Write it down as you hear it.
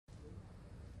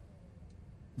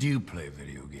Do you play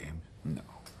video games? No.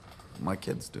 My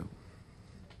kids do.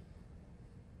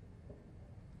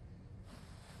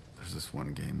 There's this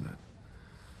one game that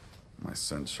my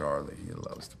son Charlie, he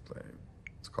loves to play.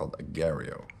 It's called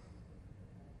Agario.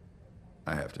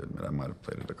 I have to admit, I might have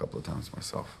played it a couple of times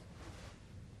myself.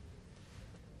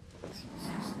 You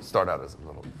start out as a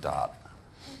little dot,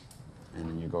 and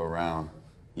then you go around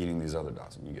eating these other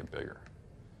dots, and you get bigger.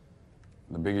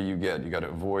 The bigger you get, you got to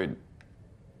avoid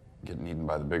getting eaten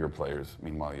by the bigger players.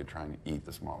 Meanwhile, you're trying to eat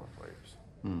the smaller players.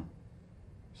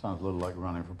 Sounds a little like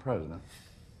running for president.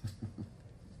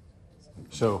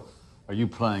 So, are you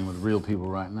playing with real people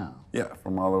right now? Yeah,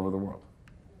 from all over the world.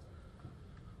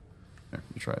 Here,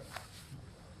 you try it.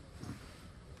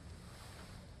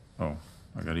 Oh,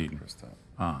 I got eaten.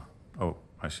 Oh,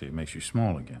 I see. It makes you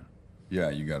small again. Yeah,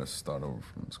 you got to start over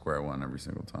from square one every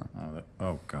single time.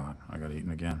 Oh, God, I got eaten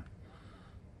again.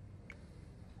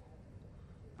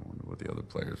 I wonder what the other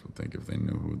players would think if they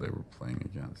knew who they were playing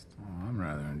against. Oh, I'm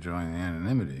rather enjoying the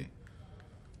anonymity.